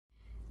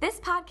This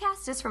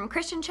podcast is from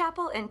Christian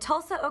Chapel in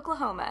Tulsa,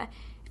 Oklahoma.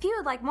 If you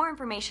would like more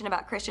information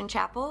about Christian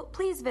Chapel,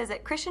 please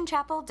visit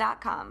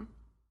christianchapel.com.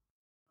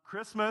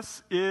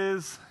 Christmas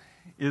is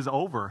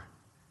over,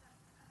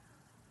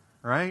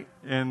 right?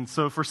 And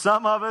so for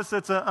some of us,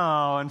 it's a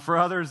oh, and for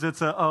others,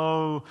 it's a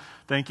oh,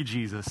 thank you,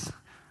 Jesus.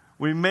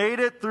 We made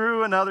it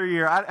through another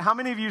year. How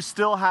many of you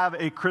still have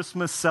a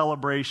Christmas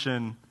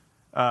celebration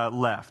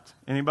left?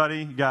 Anybody?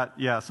 You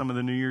got, some of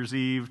the New Year's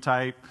Eve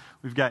type.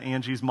 We've got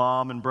Angie's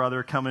mom and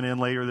brother coming in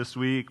later this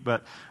week.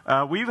 But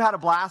we've had a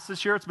blast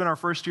this year. It's been our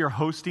first year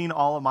hosting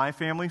all of my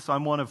family. So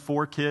I'm one of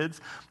 4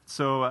 kids.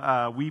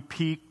 So we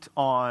peaked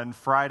on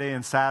Friday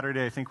and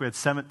Saturday. I think we had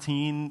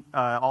 17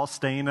 all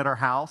staying at our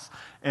house.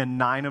 And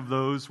 9 of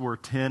those were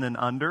 10 and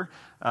under.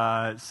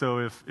 So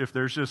if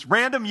there's just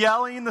random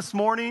yelling this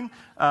morning,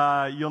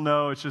 you'll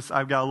know it's just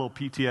I've got a little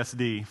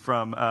PTSD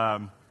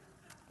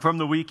from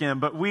the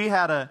weekend. But we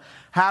had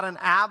an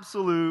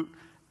absolute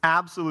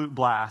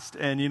blast.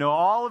 And,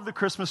 all of the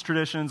Christmas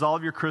traditions, all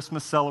of your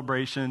Christmas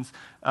celebrations,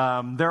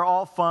 they're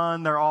all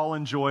fun, they're all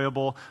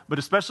enjoyable. But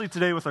especially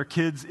today with our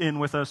kids in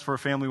with us for a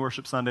family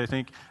worship Sunday, I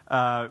think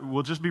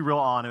we'll just be real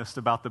honest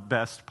about the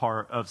best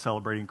part of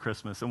celebrating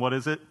Christmas. And what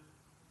is it?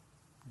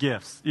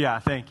 Gifts. Yeah,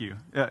 thank you.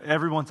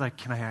 Everyone's like,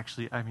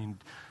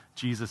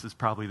 Jesus is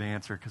probably the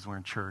answer because we're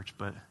in church,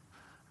 but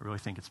I really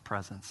think it's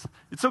presents.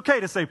 It's okay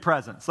to say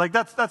presents. Like,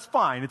 that's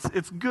fine.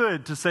 It's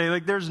good to say,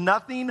 like, there's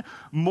nothing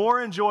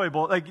more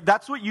enjoyable. Like,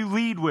 that's what you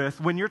lead with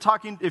when you're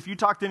talking. If you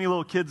talk to any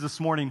little kids this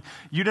morning,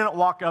 you didn't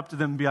walk up to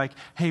them and be like,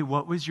 hey,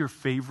 what was your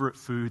favorite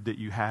food that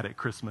you had at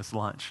Christmas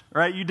lunch?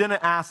 Right? You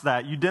didn't ask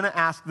that. You didn't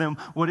ask them,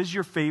 what is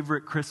your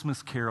favorite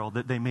Christmas carol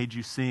that they made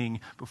you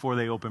sing before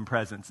they opened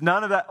presents?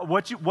 None of that.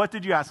 What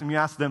did you ask them? You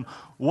asked them,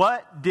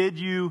 what did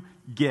you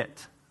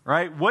get?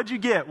 Right? What'd you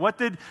get? What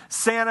did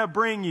Santa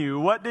bring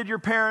you? What did your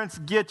parents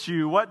get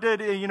you? What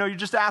did, you're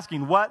just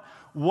asking, what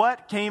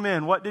came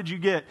in? What did you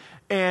get?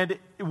 And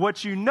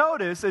what you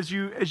notice as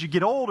you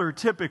get older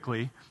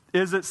typically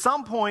is at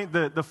some point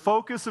the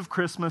focus of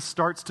Christmas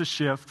starts to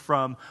shift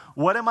from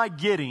what am I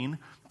getting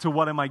to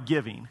what am I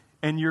giving?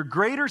 And your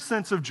greater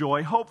sense of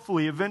joy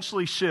hopefully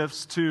eventually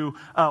shifts to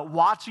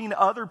watching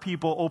other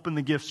people open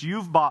the gifts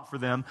you've bought for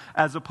them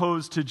as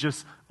opposed to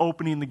just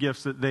opening the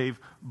gifts that they've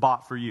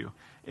bought for you.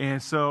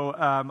 And so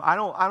I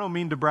don't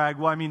mean to brag.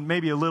 Well, I mean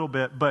maybe a little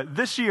bit. But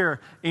this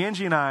year,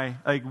 Angie and I,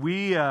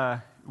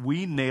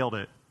 we nailed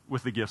it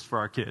with the gifts for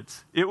our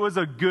kids. It was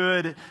a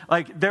good,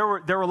 there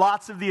were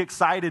lots of the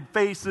excited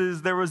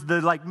faces. There was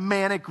the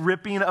manic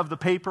ripping of the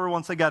paper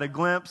once I got a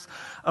glimpse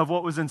of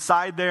what was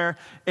inside there.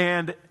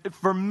 And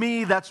for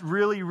me, that's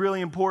really,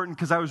 really important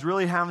because I was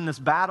really having this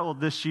battle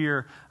this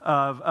year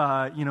of,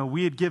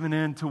 we had given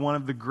in to one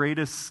of the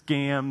greatest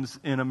scams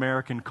in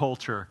American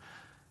culture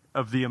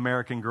of the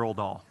American Girl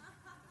doll.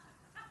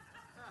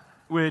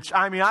 Which,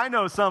 I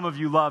know some of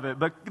you love it,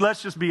 but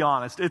let's just be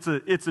honest. It's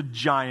a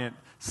giant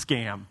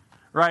scam.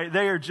 Right?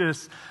 They are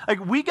just,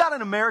 we got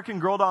an American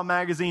Girl doll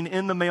magazine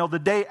in the mail the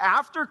day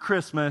after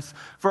Christmas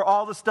for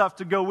all the stuff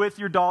to go with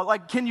your doll.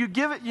 Can you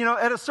give it,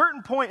 at a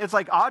certain point, it's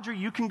like, Audrey,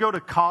 you can go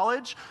to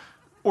college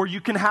or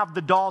you can have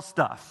the doll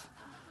stuff.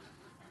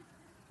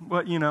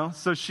 Well,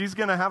 so she's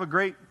going to have a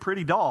great,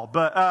 pretty doll.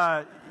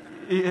 But,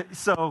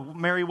 so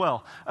marry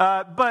well.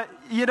 But,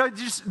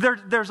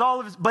 there's all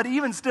of this. But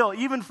even still,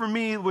 even for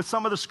me, with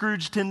some of the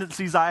Scrooge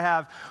tendencies I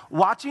have,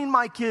 watching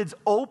my kids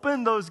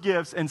open those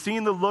gifts and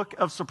seeing the look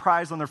of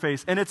surprise on their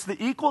face, and it's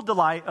the equal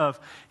delight of,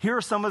 here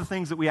are some of the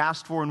things that we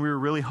asked for and we were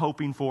really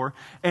hoping for,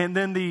 and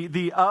then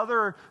the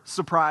other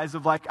surprise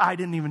of I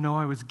didn't even know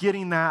I was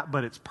getting that,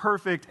 but it's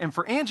perfect. And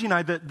for Angie and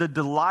I, the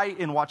delight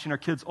in watching our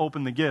kids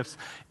open the gifts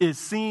is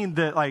seeing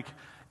that,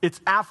 it's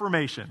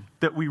affirmation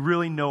that we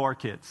really know our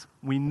kids.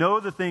 We know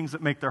the things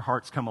that make their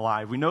hearts come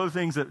alive. We know the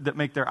things that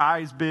make their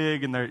eyes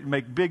big and they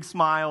make big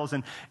smiles.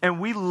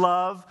 And we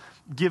love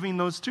giving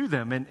those to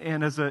them.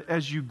 And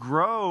as you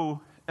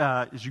grow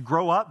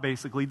up,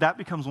 basically, that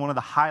becomes one of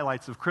the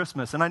highlights of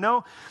Christmas. And I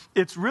know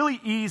it's really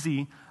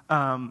easy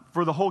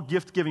for the whole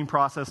gift-giving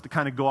process to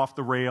kind of go off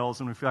the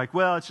rails, and we feel like,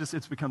 well,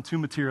 it's become too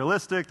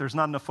materialistic. There's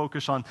not enough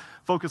focus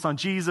on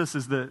Jesus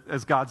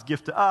as God's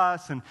gift to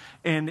us,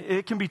 and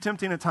it can be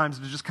tempting at times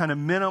to just kind of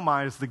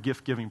minimize the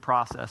gift-giving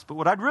process. But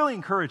what I'd really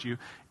encourage you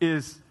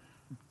is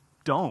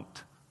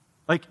don't.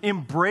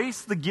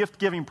 Embrace the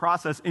gift-giving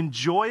process.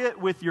 Enjoy it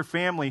with your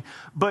family,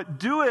 but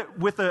do it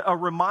with a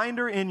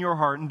reminder in your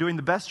heart and doing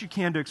the best you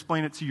can to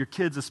explain it to your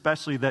kids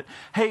especially that,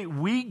 hey,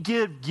 we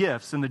give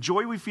gifts, and the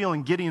joy we feel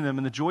in getting them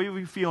and the joy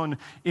we feel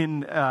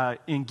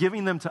in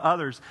giving them to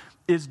others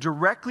is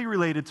directly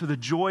related to the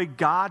joy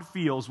God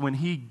feels when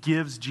he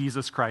gives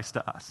Jesus Christ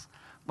to us.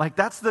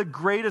 That's the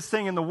greatest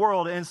thing in the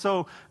world. And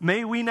so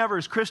may we never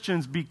as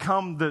Christians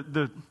become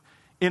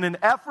in an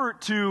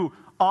effort to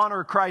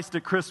honor Christ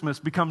at Christmas,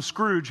 become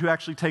Scrooge who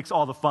actually takes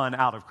all the fun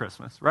out of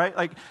Christmas, right?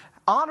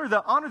 Honor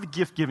the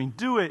gift giving,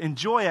 do it,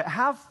 enjoy it,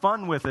 have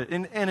fun with it,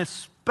 and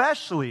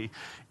especially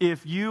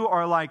if you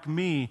are like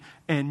me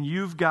and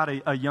you've got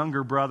a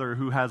younger brother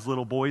who has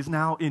little boys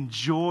now.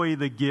 Enjoy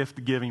the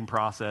gift-giving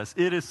process.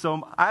 It is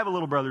I have a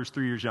little brother who's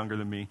 3 years younger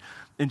than me,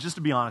 and just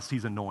to be honest,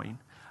 he's annoying.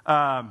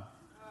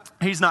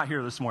 He's not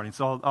here this morning,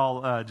 so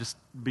I'll just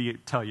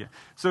tell you.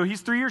 So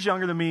he's 3 years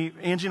younger than me.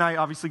 Angie and I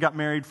obviously got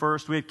married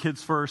first. We had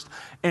kids first.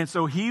 And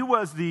so he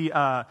was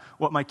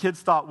what my kids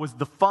thought was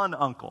the fun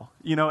uncle.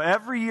 You know,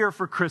 every year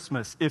for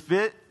Christmas, if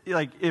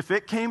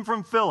it came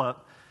from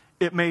Philip,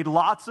 it made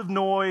lots of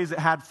noise. It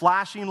had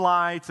flashing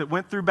lights. It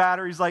went through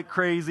batteries like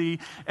crazy.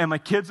 And my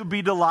kids would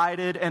be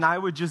delighted. And I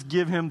would just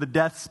give him the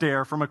death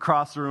stare from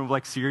across the room.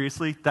 Like,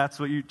 seriously? That's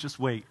what just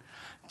wait.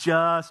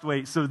 Just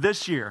wait. So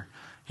this year,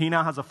 he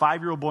now has a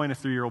 5-year-old boy and a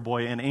 3-year-old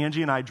boy, and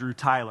Angie and I drew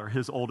Tyler,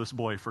 his oldest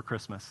boy, for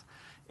Christmas.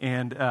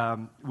 And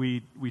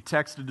we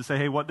texted to say,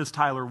 hey, what does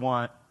Tyler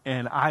want?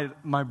 And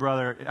my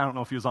brother, I don't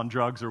know if he was on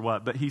drugs or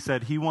what, but he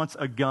said he wants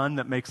a gun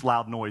that makes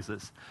loud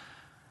noises.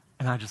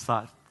 And I just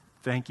thought,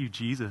 thank you,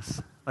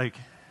 Jesus. Like,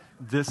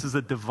 this is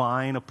a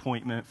divine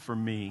appointment for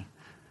me.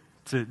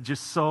 To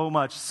just so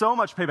much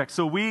payback.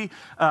 So we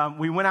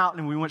went out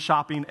and we went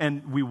shopping,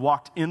 and we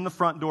walked in the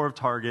front door of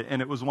Target,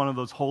 and it was one of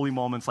those holy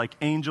moments, like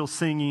angels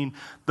singing,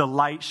 the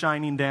light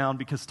shining down,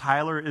 because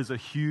Tyler is a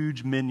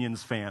huge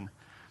Minions fan.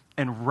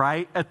 And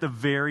right at the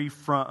very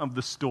front of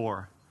the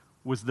store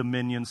was the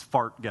Minions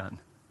fart gun.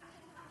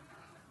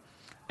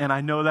 And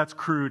I know that's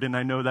crude and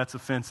I know that's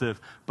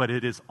offensive, but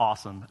it is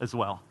awesome as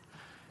well.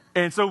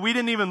 And so we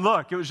didn't even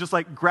look. It was just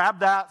like, grab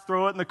that,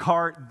 throw it in the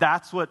cart.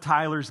 That's what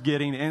Tyler's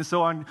getting. And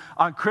so on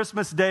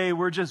Christmas Day,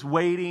 we're just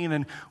waiting,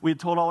 and we had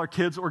told all our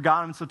kids what we're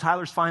got him. So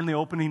Tyler's finally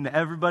opening, and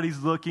everybody's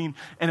looking,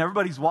 and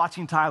everybody's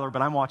watching Tyler,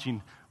 but I'm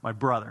watching my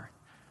brother.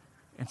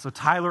 And so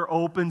Tyler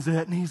opens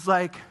it, and he's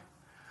like,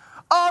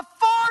 a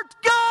fart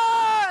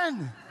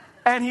gun!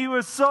 And he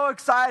was so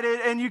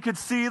excited, and you could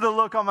see the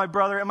look on my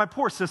brother. And my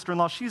poor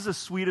sister-in-law, she's the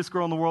sweetest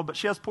girl in the world, but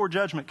she has poor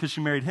judgment because she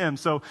married him.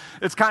 So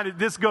it's kind of,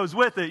 this goes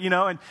with it, you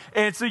know.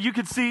 And so you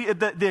could see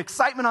the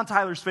excitement on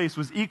Tyler's face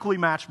was equally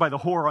matched by the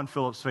horror on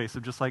Philip's face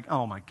of just like,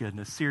 oh my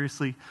goodness,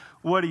 seriously?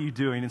 What are you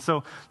doing? And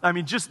so, I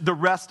mean, just the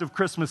rest of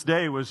Christmas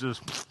Day was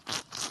just,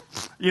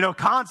 you know,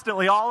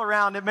 constantly all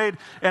around.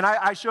 And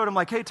I showed him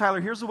like, hey,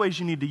 Tyler, here's the ways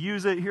you need to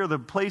use it. Here are the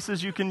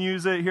places you can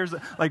use it.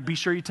 Be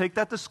sure you take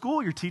that to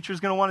school. Your teacher's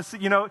going to want to see,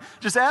 you know,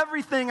 just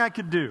everything I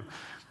could do.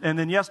 And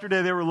then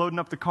yesterday they were loading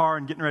up the car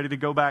and getting ready to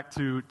go back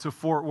to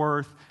Fort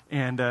Worth.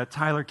 And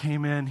Tyler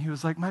came in. He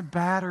was like, my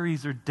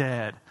batteries are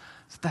dead.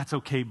 I said, that's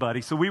okay, buddy.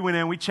 So we went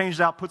in, we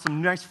changed out, put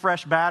some nice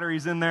fresh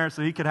batteries in there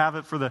so he could have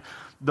it for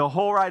the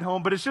whole ride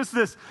home. But it's just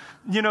this,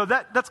 you know,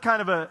 that's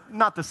kind of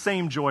not the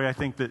same joy I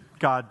think that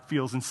God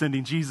feels in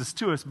sending Jesus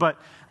to us. But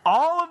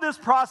all of this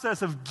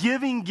process of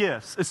giving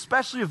gifts,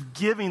 especially of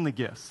giving the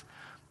gifts,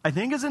 I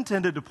think is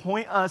intended to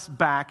point us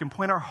back and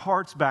point our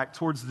hearts back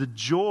towards the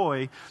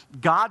joy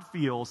God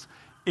feels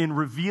in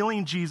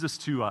revealing Jesus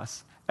to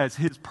us as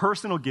his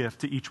personal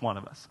gift to each one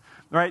of us.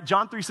 All right,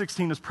 John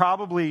 3:16 is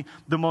probably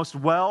the most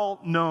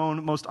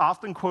well-known, most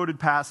often quoted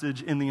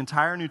passage in the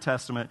entire New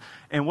Testament.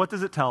 And what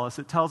does it tell us?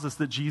 It tells us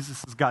that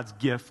Jesus is God's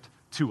gift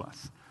to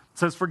us. It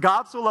says, for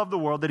God so loved the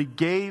world that he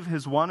gave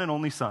his one and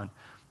only Son,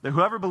 that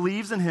whoever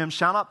believes in him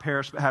shall not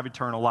perish but have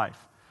eternal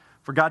life.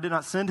 For God did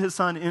not send his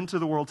Son into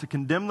the world to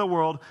condemn the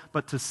world,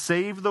 but to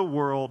save the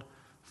world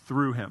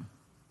through him.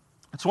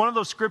 It's one of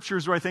those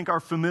scriptures where I think our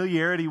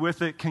familiarity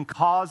with it can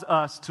cause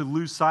us to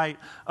lose sight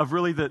of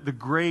really the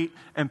great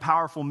and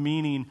powerful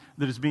meaning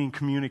that is being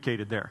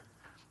communicated there.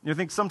 I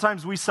think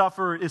sometimes we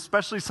suffer,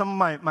 especially some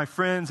of my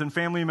friends and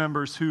family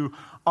members who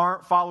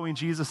aren't following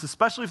Jesus,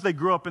 especially if they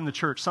grew up in the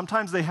church.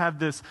 Sometimes they have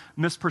this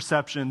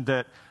misperception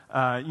that,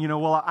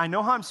 well, I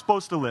know how I'm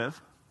supposed to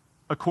live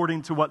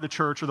according to what the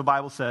church or the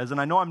Bible says, and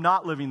I know I'm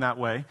not living that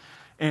way.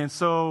 And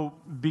so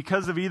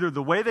because of either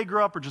the way they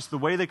grew up or just the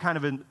way they kind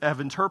of have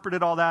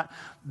interpreted all that,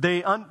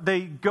 they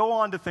go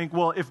on to think,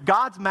 well, if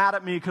God's mad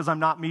at me because I'm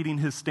not meeting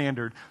his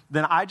standard,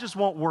 then I just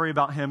won't worry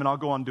about him and I'll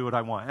go on and do what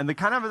I want. And they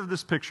kind of have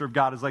this picture of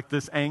God as like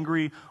this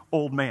angry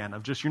old man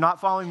of just, you're not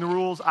following the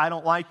rules, I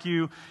don't like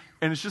you.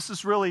 And it's just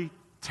this really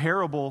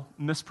terrible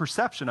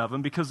misperception of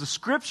him because the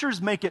scriptures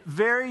make it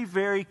very,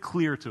 very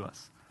clear to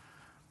us.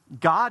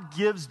 God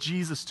gives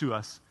Jesus to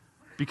us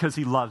because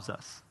he loves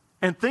us.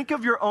 And think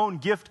of your own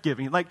gift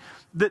giving. Like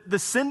the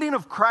sending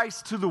of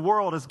Christ to the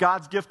world as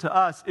God's gift to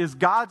us is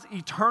God's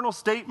eternal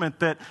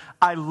statement that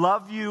I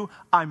love you,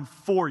 I'm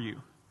for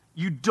you.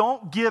 You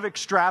don't give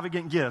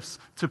extravagant gifts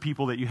to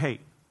people that you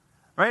hate.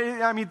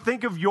 Right? I mean,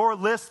 think of your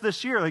list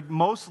this year. Like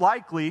most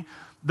likely,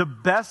 the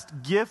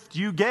best gift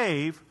you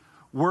gave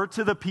were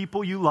to the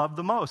people you love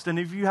the most. And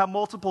if you have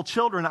multiple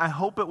children, I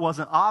hope it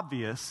wasn't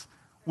obvious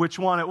which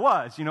one it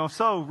was, if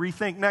so,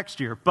 rethink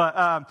next year.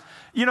 But,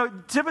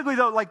 typically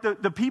though, like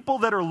the people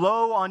that are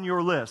low on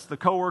your list, the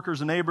coworkers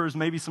and neighbors,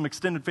 maybe some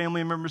extended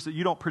family members that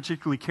you don't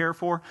particularly care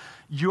for,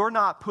 you're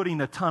not putting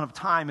a ton of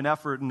time and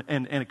effort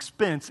and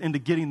expense into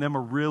getting them a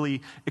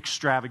really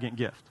extravagant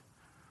gift.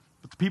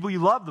 But the people you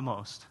love the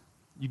most,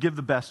 you give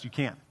the best you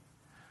can,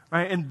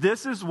 right? And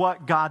this is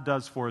what God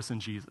does for us in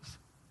Jesus.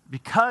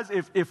 Because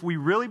if we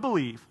really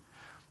believe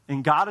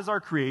in God as our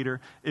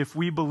creator, if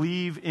we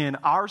believe in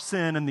our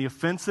sin and the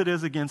offense it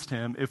is against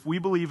him, if we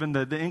believe in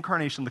the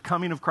incarnation, the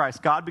coming of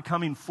Christ, God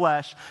becoming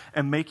flesh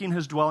and making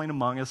his dwelling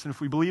among us, and if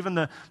we believe in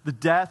the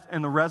death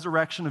and the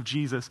resurrection of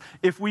Jesus,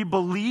 if we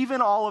believe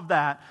in all of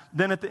that,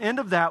 then at the end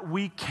of that,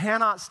 we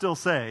cannot still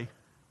say,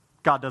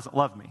 God doesn't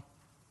love me.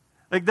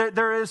 Like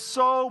there is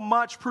so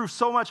much proof,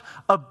 so much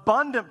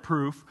abundant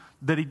proof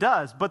that he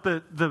does. But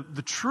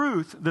the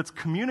truth that's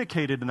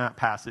communicated in that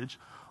passage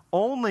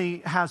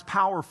only has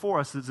power for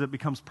us as it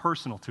becomes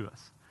personal to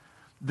us.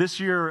 This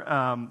year,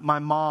 my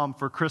mom,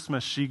 for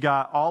Christmas, she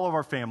got all of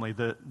our family,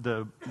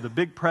 the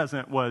big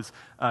present was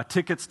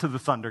tickets to the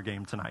Thunder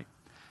game tonight.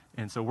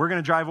 And so we're going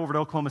to drive over to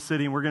Oklahoma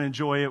City, and we're going to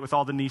enjoy it with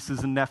all the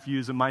nieces and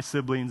nephews and my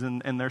siblings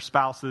and their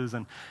spouses,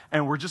 and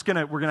we're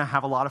going to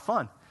have a lot of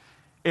fun.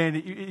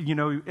 And, you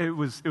know, it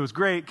was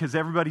great because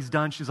everybody's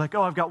done. She's like,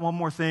 oh, I've got one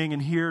more thing in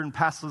here, and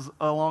passes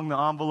along the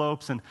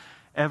envelopes, and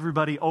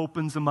everybody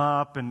opens them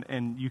up,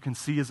 and you can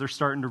see as they're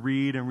starting to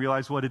read and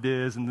realize what it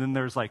is. And then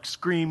there's like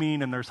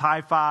screaming, and there's high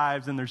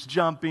fives, and there's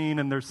jumping,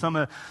 and there's some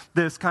of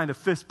this kind of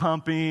fist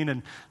pumping.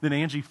 And then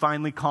Angie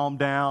finally calmed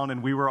down,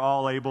 and we were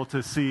all able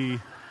to see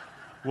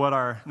what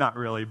not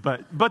really,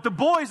 but the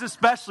boys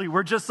especially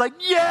were just like,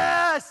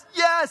 yes,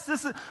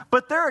 this is,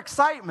 but their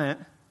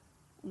excitement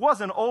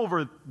wasn't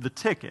over the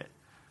ticket,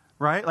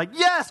 right? Like,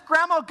 yes,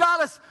 Grandma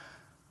got us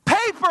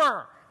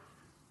paper.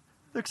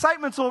 The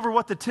excitement's over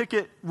what the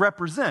ticket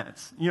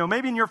represents. You know,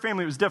 maybe in your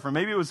family it was different.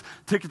 Maybe it was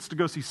tickets to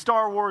go see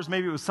Star Wars.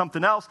 Maybe it was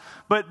something else.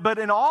 But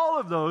in all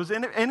of those,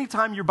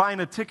 anytime you're buying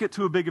a ticket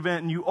to a big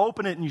event and you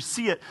open it and you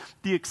see it,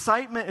 the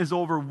excitement is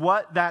over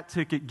what that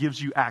ticket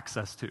gives you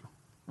access to,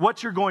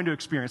 what you're going to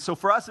experience. So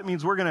for us, it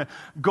means we're going to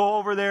go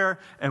over there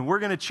and we're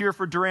going to cheer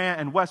for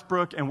Durant and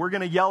Westbrook, and we're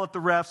going to yell at the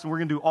refs, and we're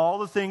going to do all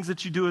the things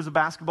that you do as a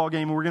basketball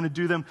game, and we're going to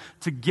do them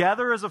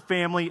together as a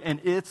family, and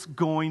it's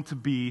going to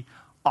be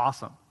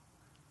awesome.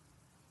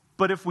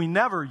 But if we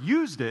never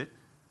used it,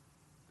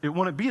 it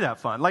wouldn't be that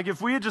fun. Like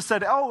if we had just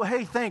said, oh,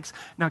 hey, thanks.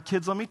 Now,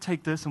 kids, let me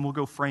take this, and we'll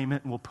go frame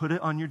it, and we'll put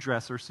it on your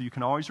dresser so you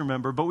can always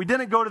remember. But we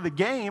didn't go to the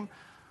game.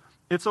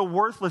 It's a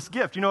worthless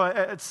gift. You know,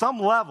 at some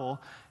level,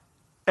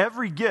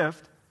 every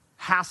gift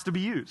has to be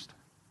used,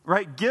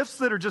 right? Gifts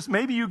that are just,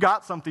 maybe you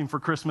got something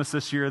for Christmas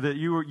this year that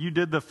you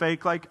did the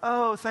fake, like,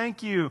 oh,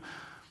 thank you.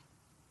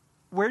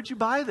 Where'd you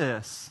buy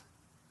this?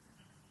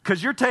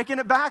 Because you're taking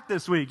it back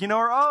this week, you know,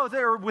 or, oh,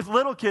 they're with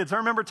little kids. I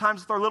remember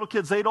times with our little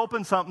kids, they'd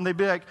open something, they'd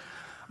be like,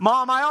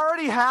 Mom, I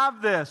already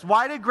have this.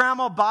 Why did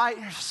Grandma buy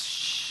it?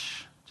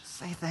 Shh, just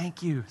say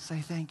thank you,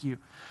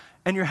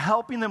 And you're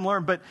helping them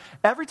learn. But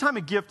every time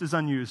a gift is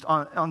unused,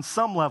 on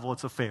some level,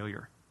 it's a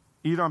failure,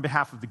 either on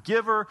behalf of the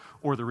giver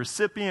or the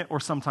recipient, or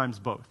sometimes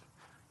both.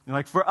 You know,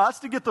 like for us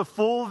to get the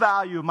full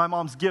value of my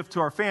mom's gift to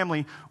our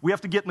family, we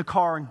have to get in the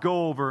car and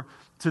go over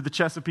to the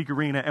Chesapeake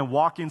Arena and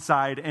walk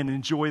inside and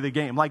enjoy the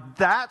game. Like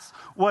that's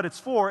what it's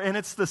for, and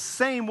it's the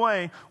same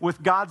way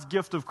with God's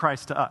gift of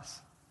Christ to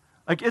us.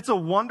 Like it's a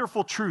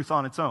wonderful truth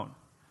on its own.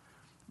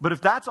 But if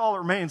that's all it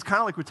remains, kind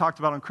of like we talked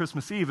about on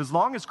Christmas Eve, as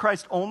long as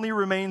Christ only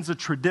remains a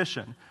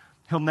tradition,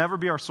 he'll never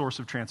be our source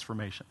of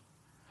transformation.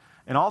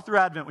 And all through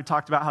Advent, we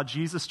talked about how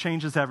Jesus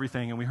changes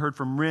everything. And we heard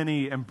from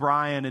Rennie and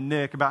Brian and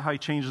Nick about how he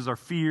changes our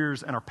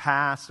fears and our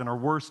past and our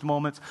worst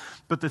moments.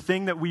 But the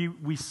thing that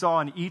we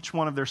saw in each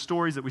one of their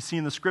stories, that we see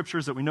in the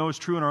scriptures, that we know is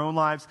true in our own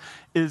lives,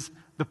 is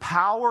the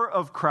power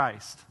of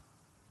Christ.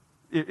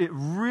 It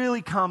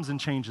really comes and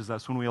changes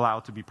us when we allow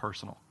it to be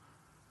personal.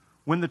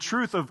 When the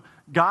truth of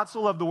God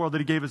so loved the world that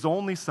he gave his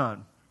only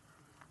son,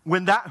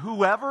 when that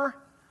whoever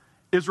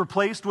is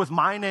replaced with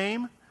my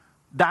name,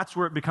 that's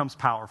where it becomes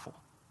powerful.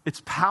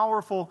 It's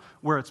powerful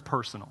where it's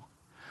personal.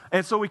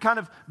 And so we kind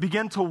of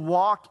begin to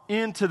walk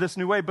into this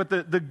new way. But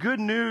the good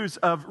news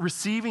of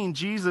receiving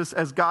Jesus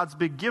as God's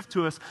big gift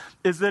to us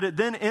is that it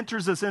then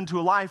enters us into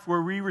a life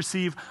where we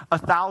receive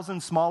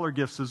 1,000 smaller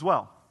gifts as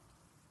well.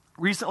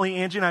 Recently,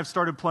 Angie and I have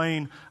started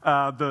playing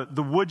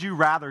the Would You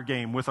Rather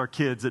game with our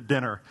kids at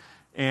dinner.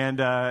 And,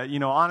 you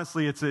know,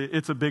 honestly, it's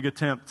a big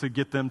attempt to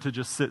get them to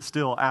just sit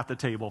still at the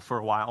table for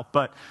a while.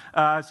 But,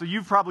 so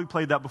you've probably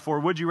played that before.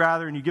 Would you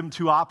rather? And you give them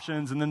two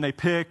options, and then they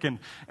pick, and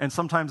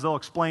sometimes they'll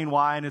explain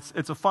why. And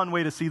it's a fun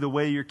way to see the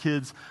way your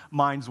kids'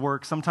 minds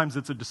work. Sometimes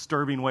it's a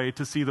disturbing way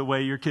to see the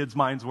way your kids'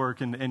 minds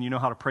work, and you know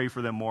how to pray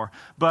for them more.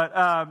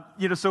 But,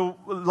 you know, so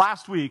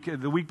last week,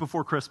 the week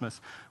before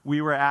Christmas, we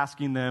were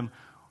asking them,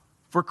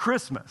 for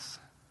Christmas,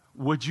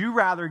 would you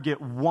rather get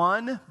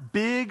one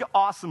big,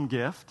 awesome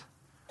gift,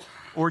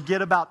 or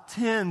get about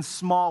 10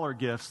 smaller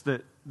gifts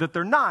that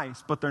they're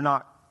nice, but they're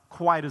not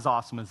quite as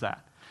awesome as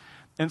that?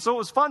 And so it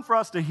was fun for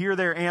us to hear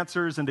their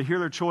answers and to hear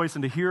their choice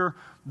and to hear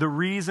the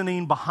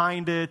reasoning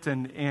behind it.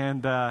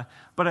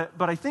 But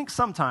I think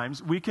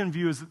sometimes we can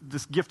view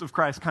this gift of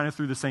Christ kind of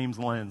through the same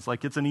lens,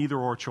 like it's an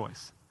either-or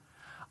choice.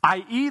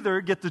 I either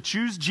get to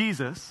choose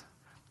Jesus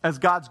as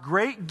God's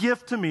great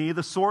gift to me,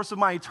 the source of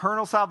my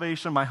eternal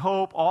salvation, my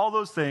hope, all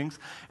those things,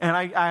 and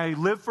I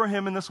live for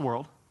him in this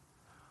world,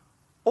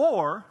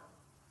 or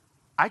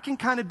I can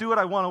kind of do what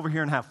I want over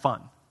here and have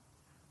fun.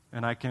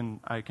 And I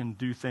can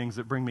do things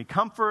that bring me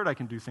comfort. I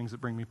can do things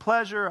that bring me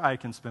pleasure. I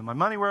can spend my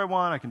money where I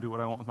want. I can do what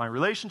I want with my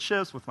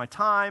relationships, with my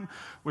time,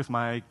 with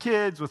my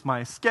kids, with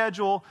my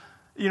schedule.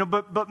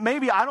 But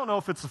maybe, I don't know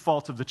if it's the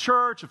fault of the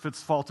church, if it's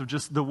the fault of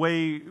just the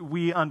way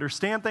we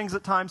understand things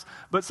at times,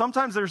 but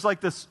sometimes there's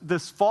like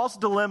this false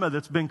dilemma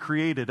that's been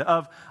created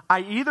of,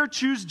 I either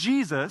choose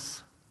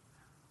Jesus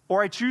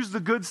or I choose the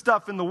good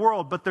stuff in the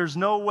world, but there's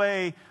no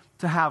way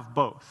to have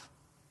both.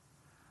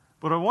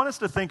 What I want us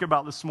to think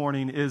about this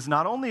morning is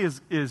not only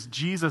is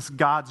Jesus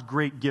God's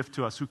great gift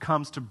to us who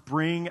comes to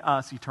bring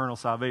us eternal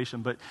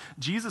salvation, but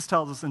Jesus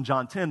tells us in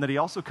John 10 that he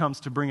also comes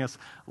to bring us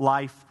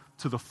life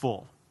to the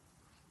full.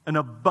 An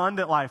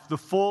abundant life, the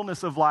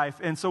fullness of life.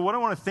 And so what I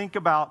want to think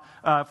about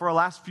for our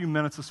last few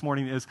minutes this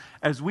morning is,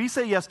 as we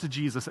say yes to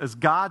Jesus as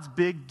God's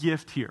big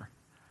gift here,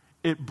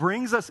 it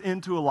brings us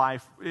into a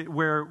life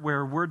where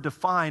we're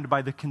defined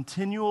by the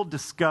continual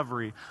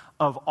discovery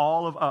of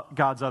all of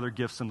God's other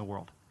gifts in the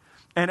world.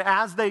 And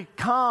as they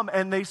come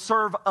and they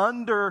serve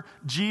under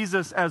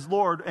Jesus as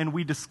Lord, and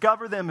we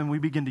discover them and we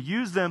begin to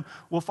use them,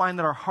 we'll find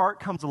that our heart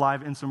comes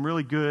alive in some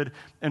really good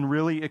and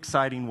really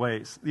exciting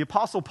ways. The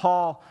Apostle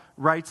Paul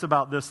writes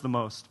about this the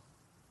most.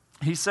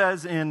 He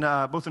says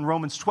both in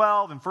Romans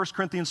 12 and 1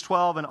 Corinthians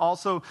 12 and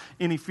also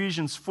in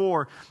Ephesians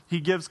 4, he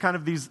gives kind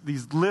of these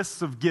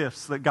lists of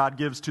gifts that God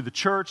gives to the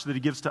church, that he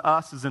gives to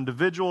us as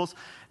individuals.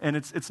 And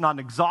it's not an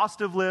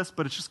exhaustive list,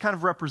 but it's just kind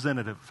of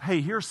representative.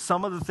 Hey, here's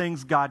some of the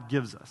things God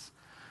gives us.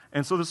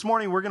 And so this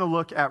morning we're going to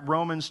look at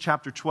Romans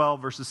chapter 12,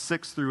 verses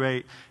 6 through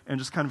 8, and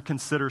just kind of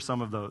consider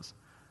some of those.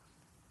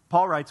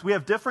 Paul writes, we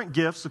have different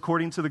gifts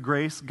according to the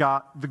grace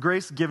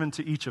given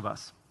to each of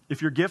us.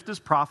 If your gift is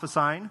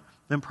prophesying,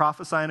 then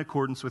prophesy in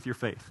accordance with your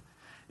faith.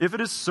 If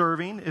it is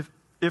serving,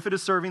 if it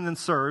is serving, then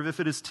serve. If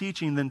it is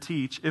teaching, then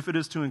teach. If it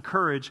is to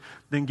encourage,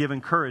 then give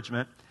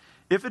encouragement.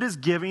 If it is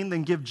giving,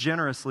 then give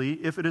generously.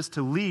 If it is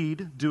to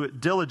lead, do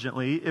it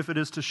diligently. If it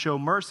is to show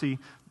mercy,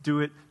 do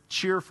it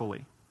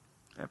cheerfully.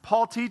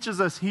 Paul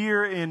teaches us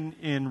here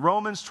in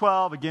Romans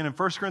 12, again in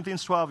 1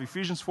 Corinthians 12,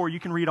 Ephesians 4, you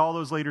can read all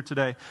those later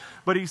today.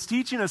 But he's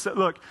teaching us that,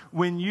 look,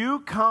 when you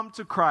come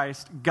to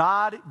Christ,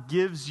 God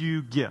gives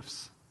you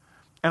gifts.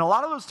 And a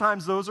lot of those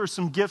times, those are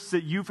some gifts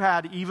that you've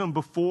had even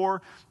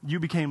before you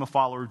became a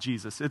follower of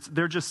Jesus.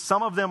 They're just,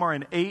 some of them are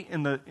innate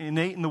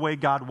in the way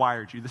God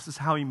wired you. This is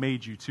how he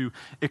made you to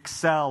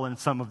excel in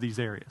some of these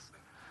areas.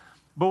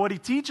 But what he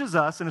teaches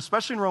us, and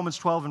especially in Romans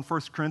 12 and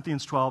 1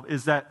 Corinthians 12,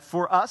 is that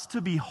for us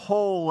to be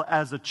whole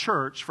as a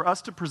church, for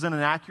us to present an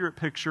accurate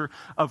picture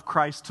of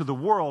Christ to the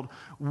world,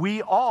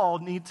 we all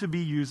need to be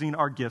using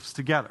our gifts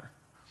together.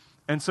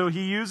 And so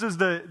he uses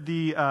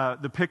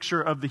the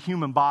picture of the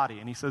human body,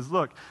 and he says,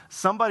 look,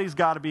 somebody's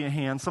got to be a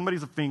hand,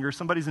 somebody's a finger,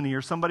 somebody's an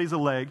ear, somebody's a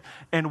leg,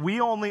 and we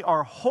only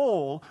are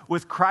whole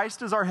with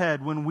Christ as our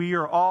head when we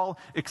are all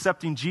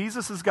accepting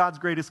Jesus as God's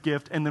greatest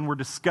gift, and then we're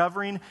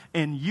discovering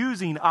and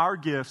using our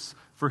gifts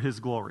for his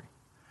glory.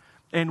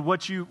 And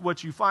what you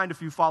find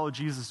if you follow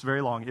Jesus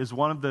very long is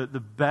one of the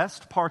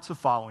best parts of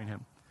following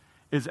him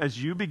is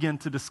as you begin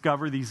to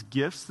discover these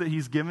gifts that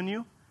he's given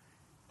you,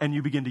 and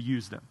you begin to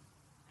use them.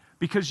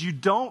 Because you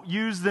don't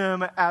use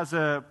them as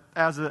a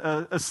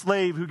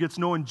slave who gets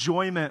no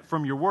enjoyment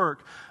from your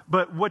work.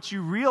 But what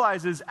you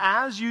realize is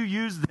as you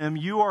use them,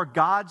 you are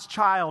God's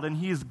child, and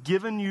he has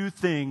given you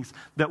things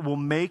that will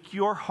make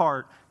your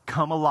heart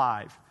come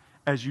alive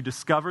as you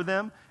discover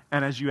them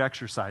and as you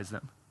exercise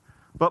them.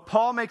 But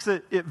Paul makes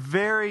it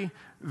very,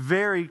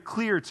 very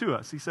clear to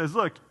us. He says,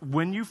 look,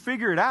 when you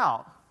figure it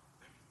out,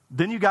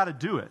 then you got to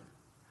do it.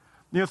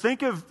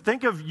 Think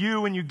of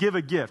you when you give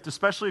a gift,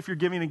 especially if you're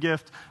giving a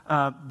gift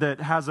that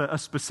has a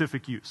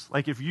specific use.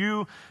 Like if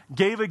you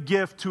gave a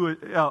gift to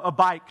a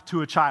bike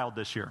to a child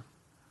this year,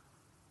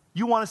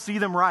 you want to see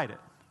them ride it,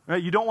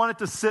 right? You don't want it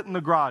to sit in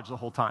the garage the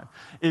whole time.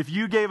 If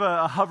you gave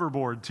a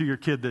hoverboard to your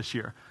kid this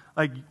year,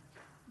 like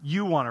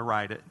you want to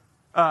ride it,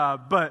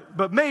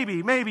 but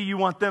maybe you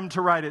want them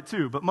to ride it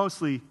too. But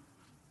mostly,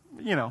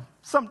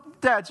 some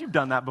dads, you've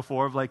done that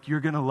before of like, you're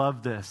going to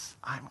love this.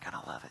 I'm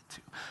going to love it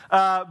too.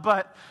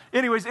 But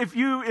anyways, if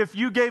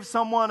you gave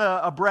someone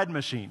a bread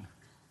machine,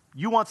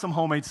 you want some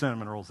homemade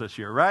cinnamon rolls this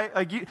year, right?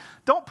 Like,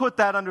 don't put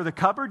that under the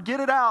cupboard. Get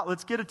it out.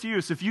 Let's get it to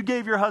use. If you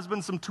gave your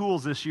husband some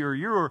tools this year,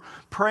 you're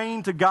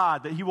praying to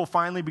God that he will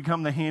finally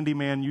become the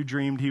handyman you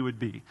dreamed he would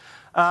be.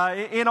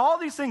 In all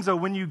these things, though,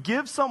 when you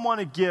give someone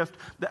a gift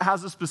that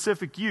has a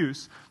specific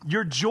use,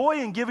 your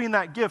joy in giving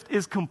that gift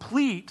is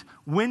complete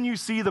when you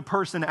see the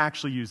person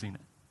actually using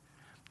it.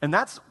 And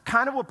that's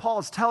kind of what Paul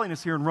is telling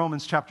us here in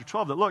Romans chapter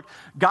 12, that look,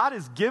 God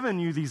has given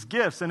you these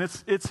gifts, and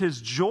it's his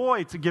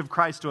joy to give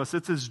Christ to us.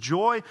 It's his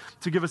joy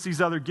to give us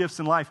these other gifts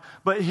in life.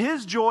 But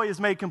his joy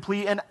is made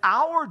complete, and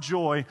our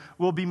joy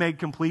will be made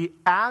complete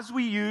as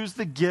we use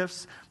the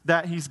gifts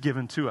that he's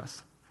given to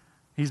us.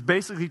 He's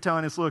basically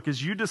telling us, look,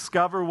 as you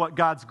discover what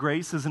God's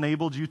grace has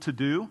enabled you to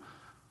do,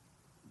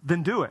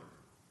 then do it.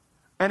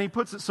 And he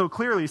puts it so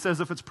clearly. He says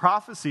if it's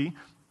prophecy,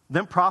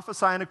 then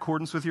prophesy in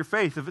accordance with your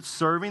faith. If it's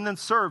serving, then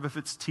serve. If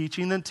it's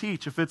teaching, then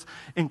teach. If it's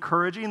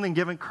encouraging, then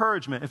give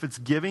encouragement. If it's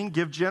giving,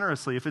 give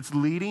generously. If it's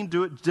leading,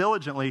 do it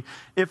diligently.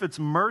 If it's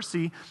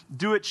mercy,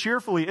 do it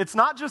cheerfully. It's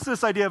not just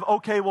this idea of,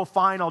 okay, well,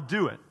 fine, I'll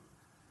do it.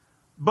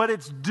 But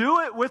it's do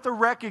it with a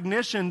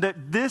recognition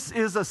that this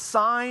is a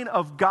sign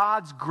of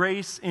God's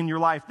grace in your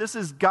life. This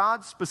is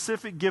God's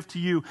specific gift to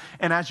you.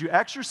 And as you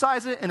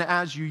exercise it and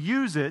as you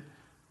use it,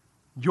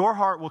 your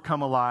heart will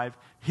come alive.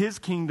 His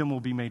kingdom will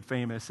be made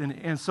famous.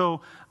 And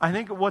so I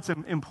think what's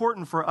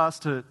important for us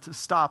to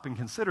stop and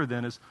consider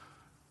then is,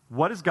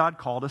 what has God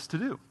called us to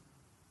do?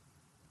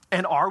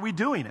 And are we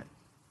doing it?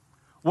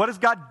 What has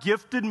God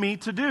gifted me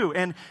to do?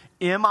 And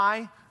am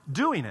I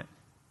doing it?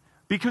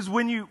 Because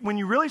when you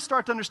really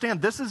start to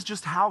understand this is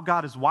just how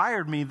God has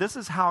wired me, this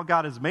is how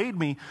God has made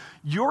me,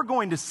 you're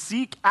going to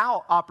seek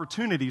out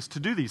opportunities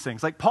to do these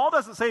things. Like Paul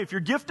doesn't say, if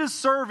your gift is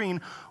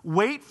serving,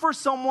 wait for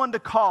someone to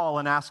call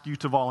and ask you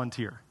to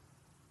volunteer.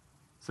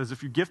 He says,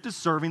 if your gift is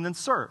serving, then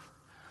serve.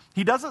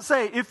 He doesn't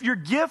say, if your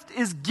gift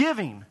is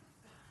giving,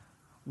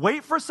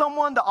 wait for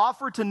someone to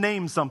offer to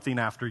name something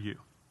after you.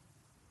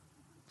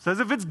 He says,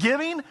 if it's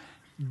giving,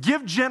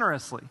 give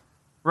generously,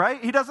 right?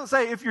 He doesn't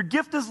say, if your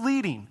gift is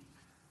leading,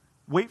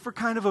 wait for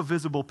kind of a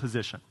visible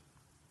position.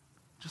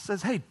 Just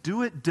says, hey,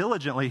 do it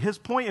diligently. His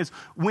point is,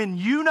 when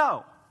you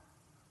know,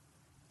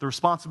 the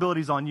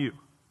responsibility is on you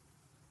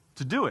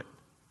to do it.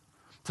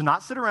 To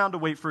not sit around to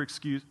wait for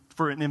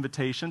an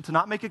invitation, to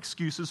not make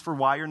excuses for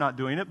why you're not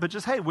doing it, but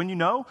just, hey, when you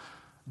know,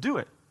 do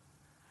it.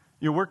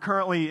 You know, we're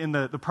currently in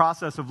the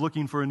process of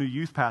looking for a new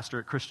youth pastor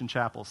at Christian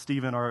Chapel.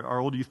 Stephen, our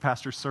old youth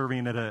pastor,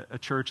 serving at a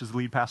church as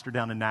lead pastor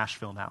down in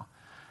Nashville now.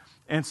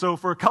 And so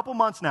for a couple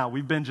months now,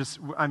 we've been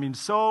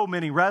so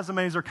many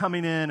resumes are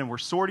coming in, and we're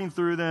sorting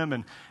through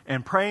them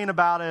and praying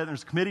about it.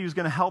 There's a committee who's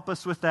going to help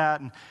us with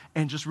that,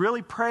 and just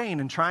really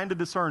praying and trying to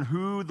discern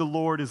who the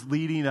Lord is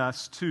leading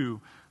us to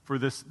for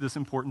this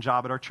important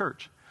job at our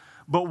church.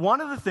 But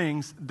one of the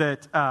things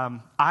that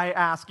I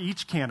ask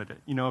each candidate,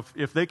 you know,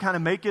 if they kind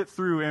of make it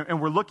through, and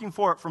we're looking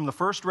for it from the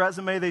first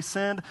resume they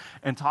send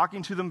and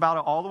talking to them about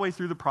it all the way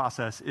through the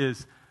process,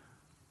 is,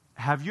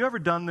 have you ever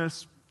done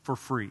this for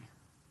free?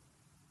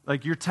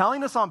 Like, you're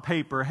telling us on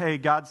paper, hey,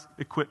 God's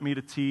equipped me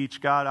to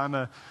teach.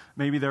 God,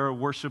 maybe they're a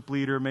worship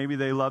leader. Maybe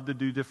they love to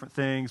do different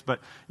things.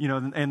 But, you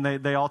know, and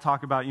they all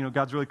talk about, you know,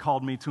 God's really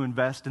called me to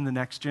invest in the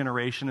next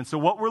generation. And so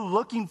what we're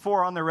looking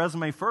for on their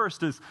resume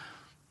first is,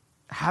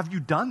 have you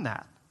done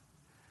that?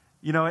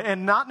 You know,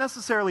 and not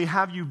necessarily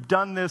have you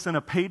done this in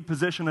a paid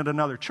position at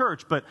another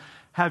church, but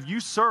have you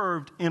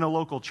served in a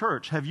local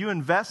church? Have you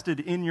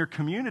invested in your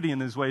community in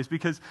these ways?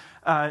 Because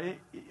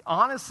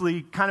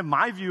honestly, kind of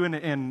my view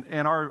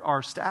and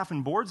our staff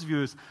and board's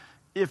view is,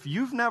 if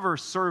you've never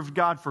served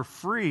God for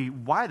free,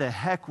 why the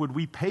heck would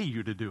we pay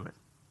you to do it?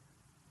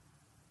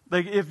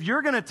 Like, if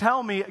you're going to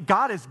tell me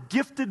God has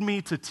gifted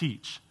me to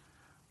teach,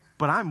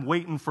 but I'm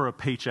waiting for a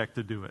paycheck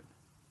to do it,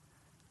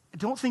 I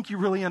don't think you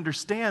really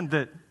understand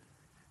that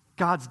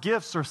God's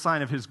gifts are a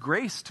sign of His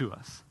grace to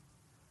us.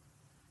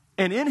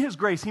 And in His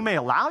grace, He may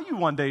allow you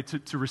one day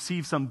to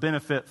receive some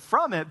benefit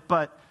from it,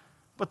 but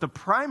the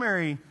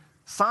primary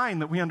sign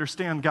that we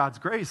understand God's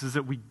grace is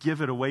that we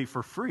give it away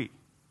for free.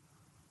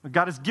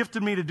 God has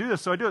gifted me to do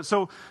this, so I do it.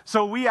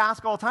 So we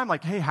ask all the time,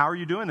 like, hey, how are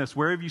you doing this?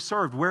 Where have you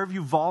served? Where have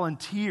you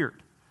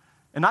volunteered?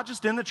 And not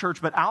just in the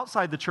church, but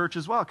outside the church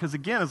as well. Because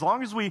again, as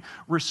long as we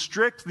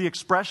restrict the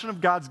expression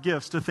of God's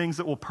gifts to things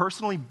that will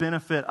personally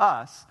benefit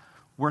us,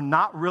 we're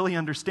not really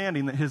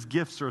understanding that His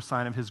gifts are a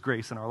sign of His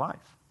grace in our life.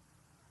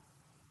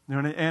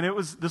 You know, and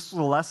this was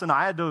a lesson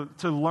I had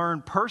to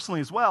learn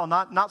personally as well,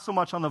 not so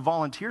much on the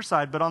volunteer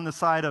side, but on the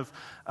side of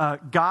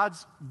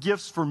God's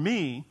gifts for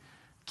me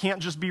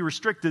can't just be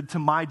restricted to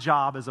my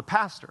job as a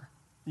pastor.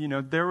 You know,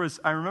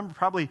 I remember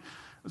it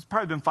was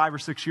probably been 5 or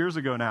 6 years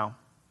ago now.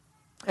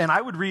 And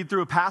I would read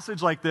through a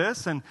passage like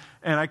this, and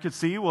I could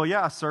see, well,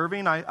 yeah,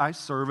 serving, I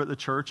serve at the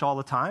church all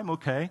the time,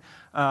 okay.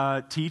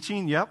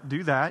 Teaching, yep,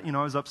 do that. You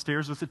know, I was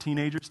upstairs with the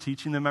teenagers,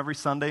 teaching them every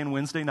Sunday and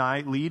Wednesday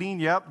night. Leading,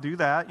 yep, do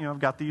that. You know, I've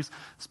got these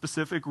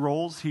specific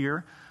roles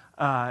here.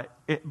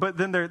 But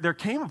then there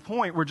came a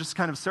point where just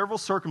kind of several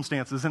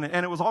circumstances, and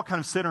it was all kind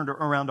of centered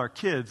around our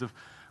kids,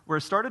 where I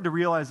started to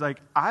realize,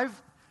 like,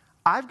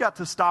 I've got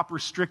to stop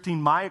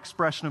restricting my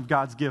expression of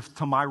God's gift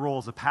to my role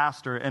as a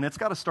pastor, and it's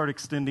got to start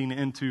extending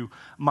into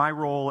my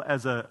role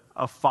as a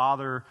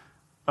father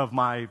of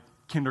my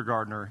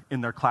kindergartner in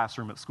their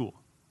classroom at school.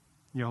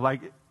 You know,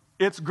 like,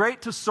 it's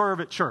great to serve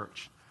at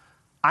church.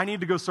 I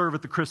need to go serve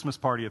at the Christmas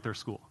party at their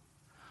school.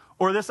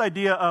 Or this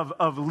idea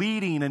of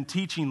leading and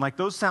teaching, like,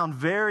 those sound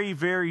very,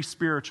 very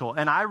spiritual.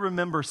 And I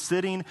remember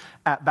sitting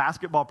at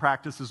basketball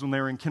practices when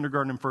they were in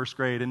kindergarten and first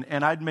grade,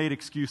 and I'd made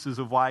excuses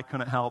of why I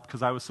couldn't help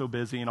because I was so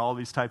busy and all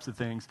these types of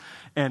things.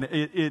 And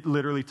it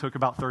literally took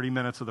about 30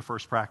 minutes of the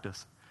first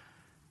practice.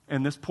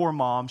 And this poor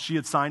mom, she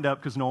had signed up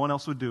because no one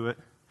else would do it.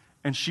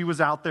 And she was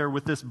out there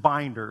with this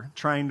binder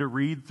trying to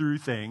read through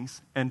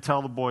things and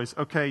tell the boys,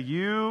 okay,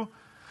 you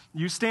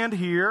stand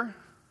here,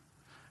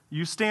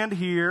 you stand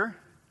here,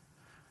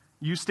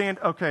 You stand,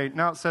 okay,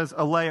 now it says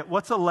a layup.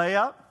 What's a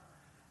layup?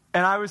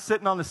 And I was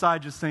sitting on the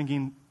side just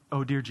thinking,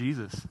 oh, dear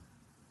Jesus,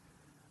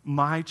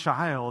 my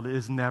child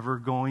is never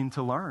going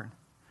to learn.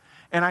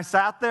 And I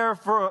sat there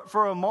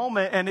for a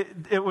moment, and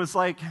it was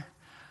like,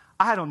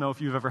 I don't know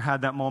if you've ever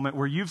had that moment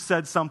where you've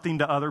said something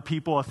to other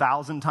people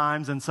 1,000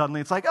 times, and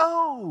suddenly it's like,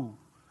 oh,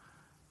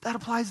 that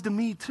applies to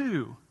me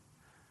too.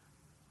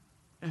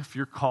 If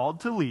you're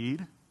called to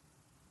lead,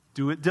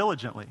 do it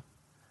diligently.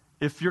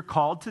 If you're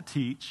called to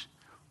teach,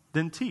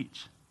 then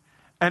teach.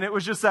 And it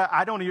was just that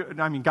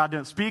God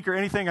didn't speak or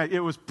anything.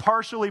 It was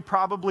partially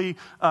probably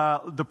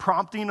the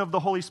prompting of the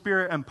Holy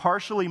Spirit and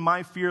partially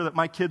my fear that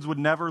my kids would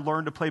never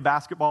learn to play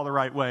basketball the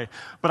right way.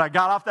 But I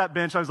got off that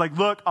bench. I was like,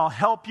 look, I'll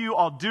help you.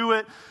 I'll do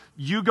it.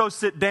 You go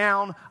sit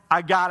down.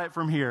 I got it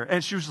from here.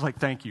 And she was just like,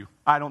 thank you.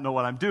 I don't know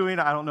what I'm doing.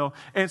 I don't know.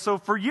 And so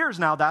for years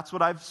now, that's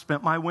what I've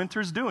spent my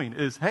winters doing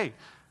is, hey,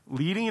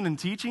 leading and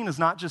teaching is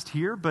not just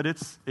here, but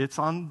it's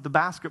on the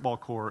basketball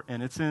court,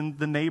 and it's in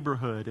the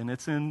neighborhood, and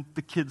it's in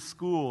the kids'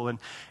 school.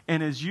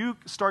 And as you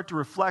start to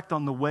reflect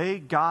on the way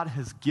God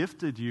has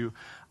gifted you,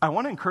 I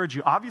want to encourage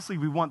you. Obviously,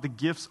 we want the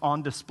gifts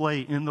on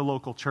display in the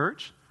local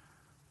church,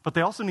 but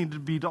they also need to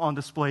be on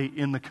display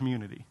in the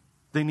community.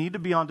 They need to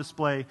be on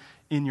display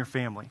in your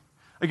family.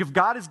 Like if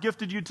God has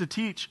gifted you to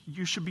teach,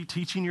 you should be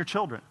teaching your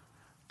children.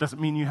 Doesn't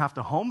mean you have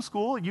to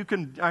homeschool. You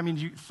can,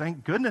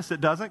 thank goodness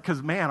it doesn't,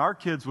 because man, our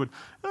kids would,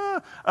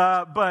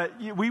 but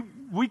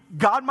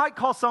God might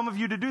call some of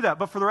you to do that.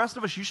 But for the rest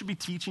of us, you should be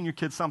teaching your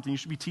kids something. You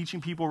should be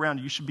teaching people around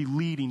you. You should be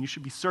leading. You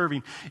should be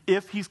serving.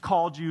 If he's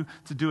called you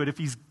to do it, if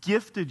he's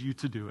gifted you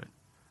to do it,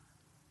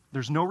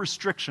 there's no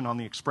restriction on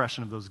the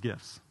expression of those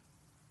gifts.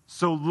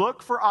 So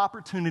look for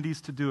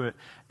opportunities to do it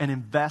and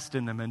invest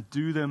in them and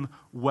do them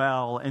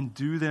well and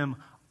do them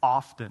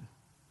often.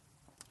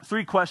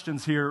 3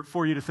 questions here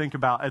for you to think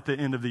about at the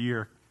end of the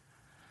year.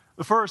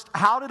 The first,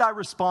 how did I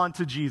respond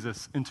to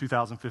Jesus in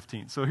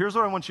 2015? So here's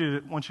what I want you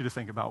to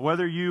think about.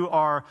 Whether you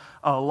are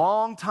a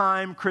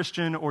long-time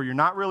Christian or you're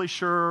not really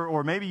sure,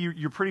 or maybe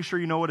you're pretty sure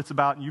you know what it's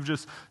about and you've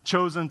just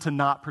chosen to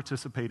not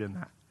participate in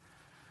that.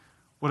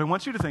 What I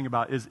want you to think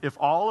about is if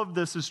all of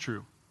this is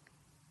true,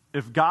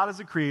 if God is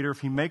a creator,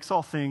 if he makes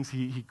all things,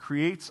 he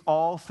creates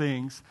all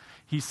things,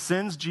 he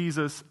sends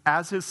Jesus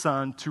as his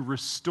son to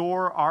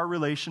restore our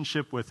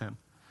relationship with him.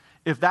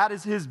 If that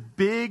is his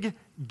big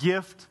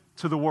gift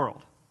to the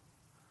world,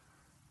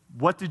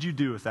 what did you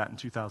do with that in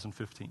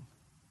 2015?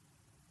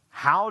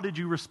 How did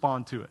you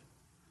respond to it?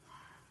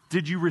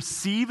 Did you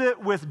receive it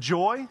with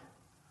joy?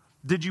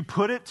 Did you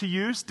put it to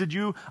use? Did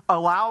you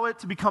allow it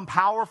to become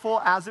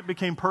powerful as it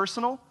became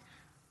personal?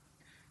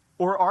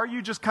 Or are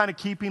you just kind of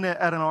keeping it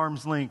at an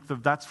arm's length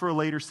of that's for a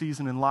later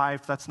season in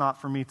life, that's not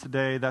for me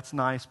today, that's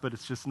nice, but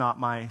it's just not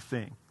my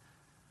thing?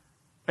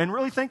 And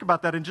really think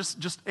about that and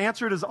just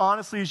answer it as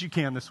honestly as you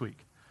can this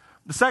week.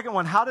 The second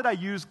one, how did I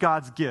use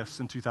God's gifts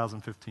in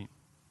 2015?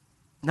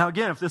 Now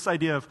again, if this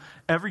idea of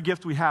every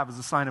gift we have is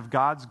a sign of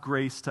God's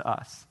grace to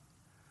us,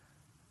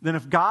 then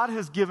if God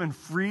has given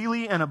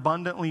freely and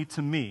abundantly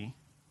to me,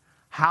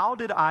 how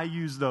did I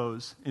use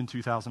those in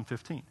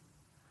 2015?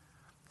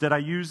 Did I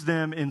use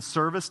them in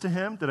service to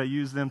him? Did I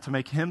use them to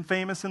make him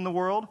famous in the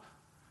world?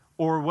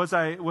 Or was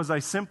I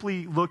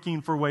simply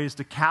looking for ways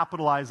to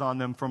capitalize on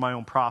them for my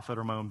own profit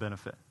or my own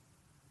benefit?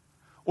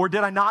 Or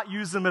did I not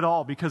use them at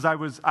all because I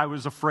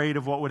was afraid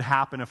of what would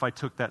happen if I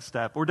took that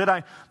step? Or did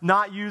I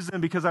not use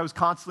them because I was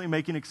constantly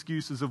making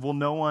excuses of, well,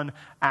 no one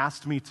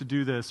asked me to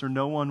do this, or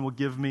no one will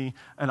give me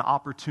an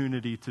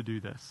opportunity to do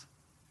this?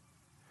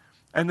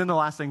 And then the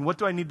last thing, what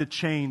do I need to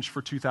change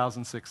for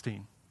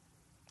 2016?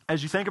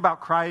 As you think about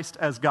Christ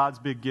as God's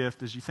big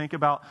gift, as you think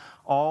about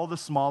all the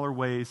smaller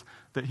ways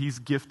that he's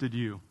gifted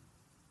you,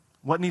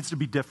 what needs to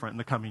be different in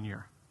the coming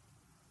year?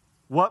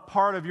 What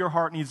part of your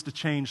heart needs to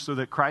change so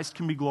that Christ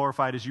can be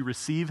glorified as you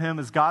receive him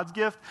as God's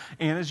gift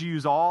and as you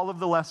use all of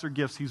the lesser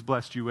gifts he's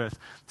blessed you with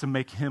to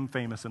make him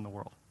famous in the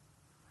world?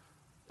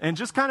 And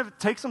just kind of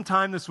take some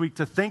time this week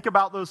to think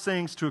about those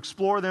things, to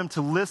explore them,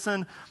 to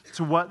listen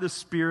to what the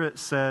Spirit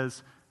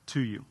says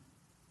to you.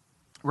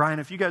 Ryan,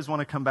 if you guys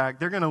want to come back,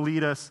 they're going to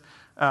lead us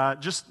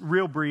just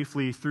real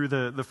briefly through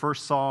the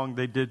first song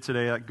they did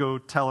today, Go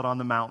Tell It on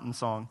the Mountain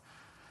song.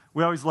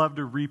 We always love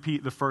to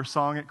repeat the first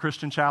song at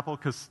Christian Chapel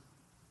because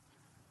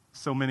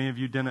so many of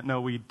you didn't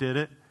know we did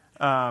it.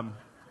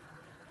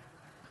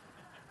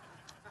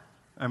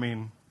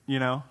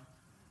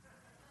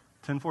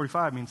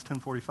 10:45 means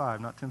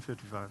 10:45, not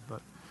 10:55.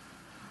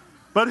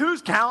 But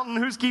who's counting?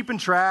 Who's keeping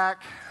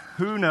track?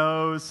 Who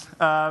knows?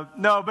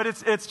 No, but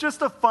it's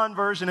just a fun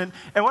version. And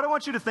what I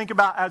want you to think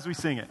about as we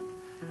sing it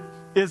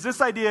is this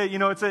idea,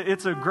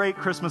 it's a great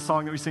Christmas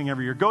song that we sing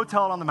every year. Go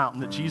tell it on the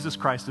mountain that Jesus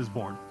Christ is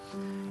born.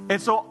 And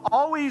so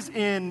always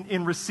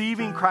in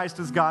receiving Christ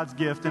as God's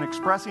gift and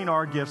expressing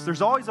our gifts,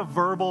 there's always a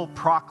verbal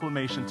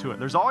proclamation to it.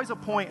 There's always a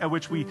point at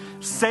which we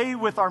say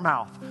with our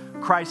mouth,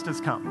 Christ has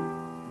come.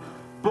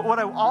 But what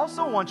I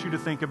also want you to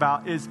think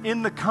about is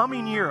in the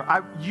coming year,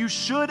 you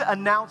should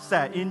announce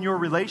that in your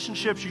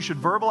relationships. You should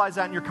verbalize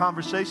that in your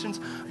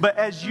conversations. But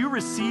as you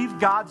receive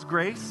God's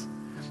grace,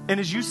 And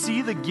as you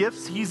see the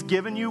gifts he's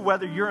given you,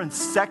 whether you're in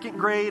second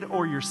grade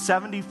or you're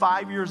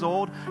 75 years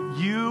old,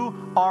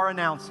 you are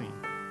announcing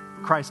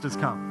Christ has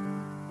come.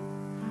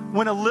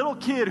 When a little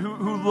kid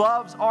who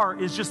loves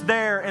art is just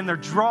there and they're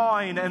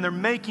drawing and they're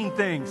making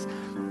things,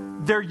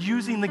 they're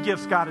using the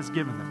gifts God has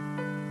given them.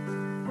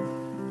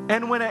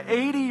 And when an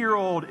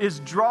 80-year-old is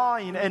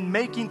drawing and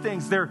making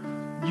things, they're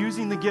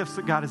using the gifts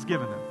that God has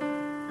given them.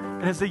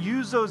 And as they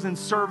use those in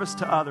service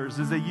to others,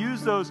 as they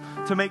use those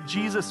to make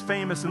Jesus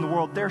famous in the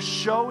world, they're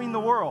showing the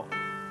world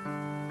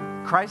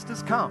Christ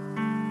has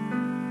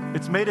come.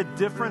 It's made a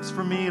difference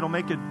for me. It'll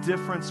make a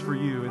difference for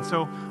you. And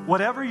so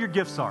whatever your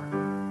gifts are,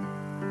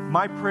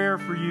 my prayer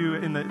for you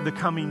in the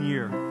coming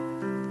year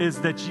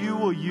is that you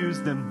will use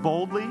them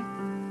boldly,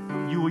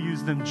 you will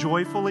use them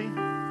joyfully,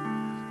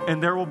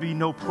 and there will be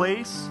no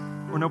place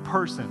or no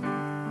person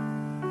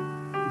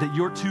that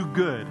you're too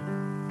good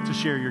to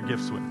share your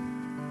gifts with.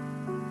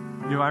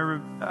 You know,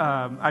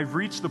 I've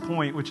reached the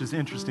point, which is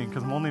interesting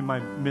because I'm only in my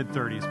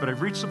mid-30s, but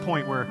I've reached the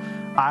point where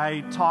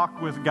I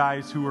talk with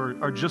guys who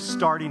are just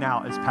starting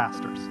out as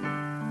pastors.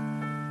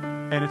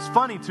 And it's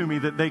funny to me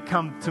that they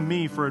come to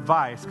me for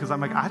advice because I'm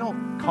like, I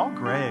don't call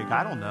Greg.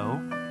 I don't know.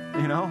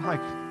 You know,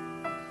 like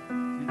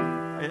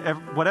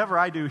whatever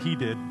I do, he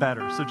did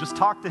better. So just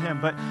talk to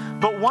him. But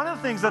one of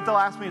the things that they'll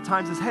ask me at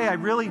times is, hey,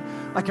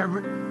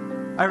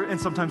 and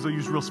sometimes they'll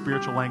use real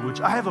spiritual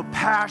language. I have a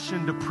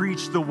passion to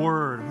preach the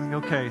word. I'm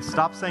like, okay,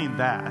 stop saying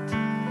that.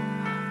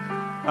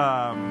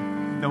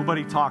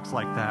 Nobody talks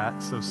like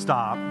that, so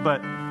stop.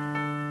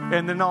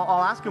 And then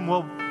I'll ask them,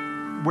 well,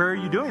 where are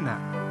you doing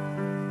that?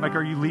 Like,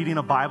 are you leading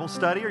a Bible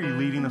study? Are you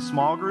leading a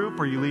small group?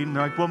 Are you leading?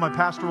 They're like, well, my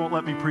pastor won't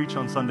let me preach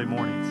on Sunday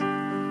mornings.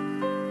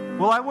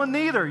 Well, I wouldn't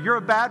either. You're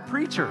a bad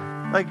preacher.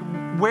 Like,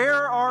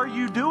 where are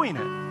you doing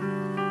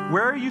it?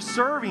 Where are you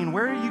serving?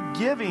 Where are you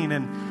giving?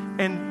 And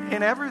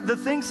the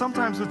thing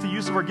sometimes with the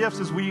use of our gifts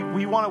is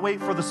we want to wait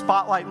for the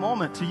spotlight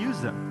moment to use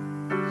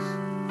them.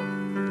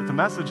 But the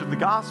message of the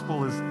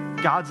gospel is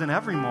God's in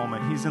every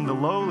moment. He's in the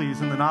lowly,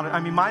 he's in the not. I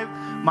mean,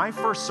 my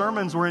first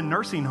sermons were in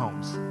nursing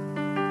homes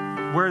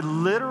where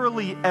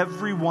literally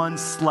everyone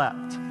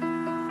slept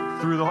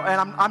through the whole,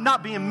 and I'm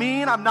not being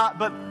mean,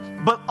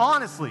 but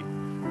honestly,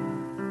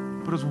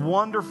 but it was a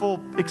wonderful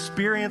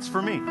experience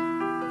for me,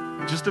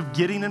 just of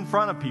getting in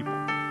front of people.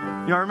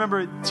 You know, I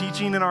remember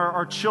teaching in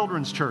our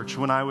children's church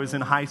when I was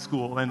in high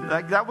school, and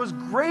that was a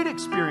great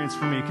experience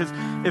for me, because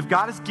if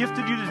God has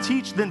gifted you to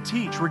teach, then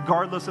teach,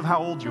 regardless of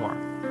how old you are.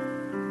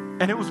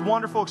 And it was a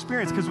wonderful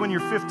experience, because when you're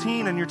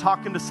 15 and you're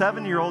talking to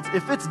 7-year-olds,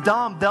 if it's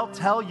dumb, they'll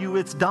tell you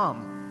it's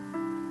dumb.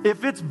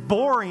 If it's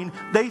boring,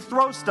 they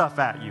throw stuff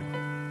at you.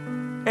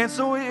 And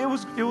so it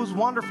was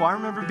wonderful. I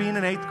remember being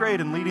in 8th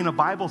grade and leading a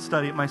Bible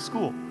study at my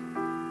school.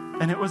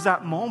 And it was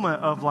that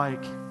moment of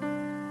like,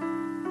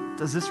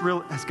 has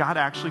God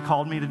actually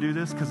called me to do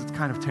this? Because it's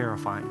kind of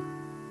terrifying.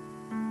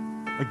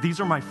 Like,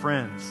 these are my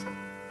friends.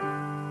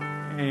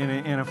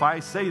 And if I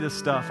say this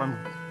stuff,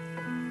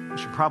 I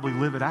should probably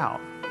live it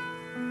out.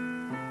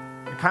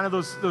 And kind of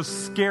those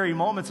scary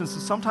moments. And so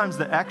sometimes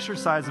the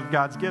exercise of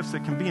God's gifts,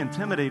 it can be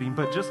intimidating,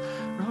 but just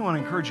really want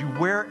to encourage you,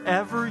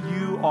 wherever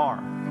you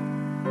are,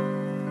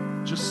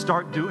 just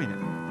start doing it.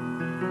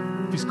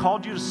 If he's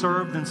called you to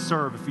serve, then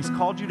serve. If he's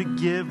called you to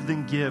give,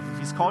 then give. If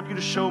he's called you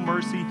to show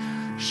mercy,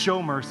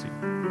 show mercy.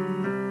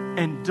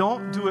 And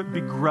don't do it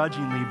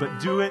begrudgingly, but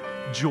do it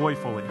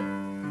joyfully.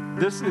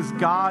 This is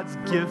God's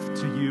gift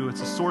to you. It's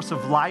a source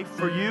of life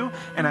for you.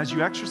 And as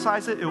you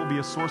exercise it, it will be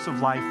a source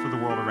of life for the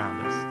world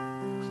around us.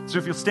 So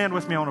if you'll stand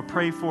with me, I want to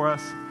pray for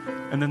us,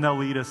 and then they'll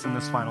lead us in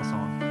this final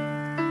song.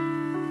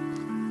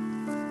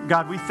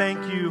 God, we thank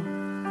you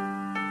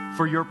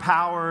for your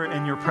power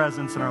and your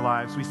presence in our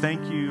lives. We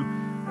thank you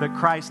that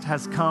Christ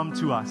has come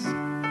to us,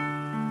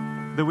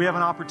 that we have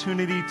an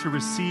opportunity to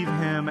receive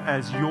him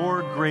as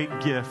your great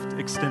gift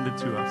extended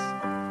to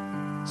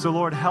us. So,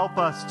 Lord, help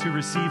us to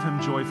receive him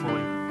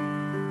joyfully.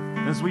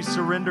 As we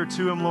surrender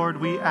to him, Lord,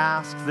 we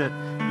ask that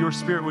your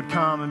Spirit would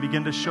come and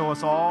begin to show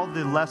us all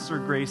the lesser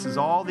graces,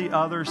 all the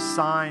other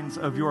signs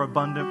of your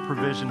abundant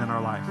provision in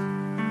our life.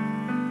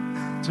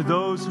 To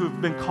those who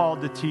have been called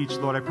to teach,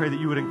 Lord, I pray that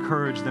you would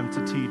encourage them to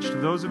teach. To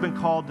those who have been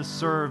called to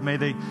serve, may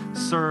they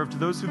serve. To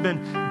those who have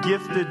been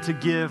gifted to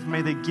give,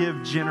 may they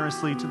give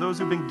generously. To those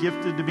who have been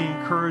gifted to be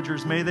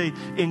encouragers, may they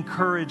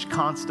encourage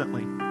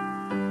constantly.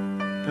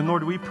 And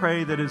Lord, we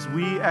pray that as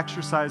we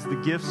exercise the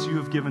gifts you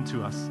have given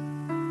to us,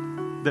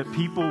 that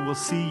people will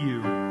see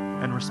you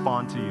and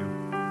respond to you.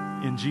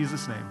 In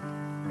Jesus' name,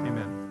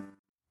 amen.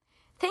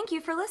 Thank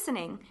you for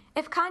listening.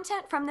 If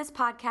content from this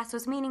podcast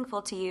was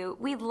meaningful to you,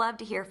 we'd love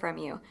to hear from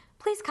you.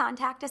 Please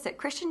contact us at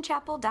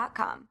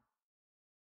christianchapel.com.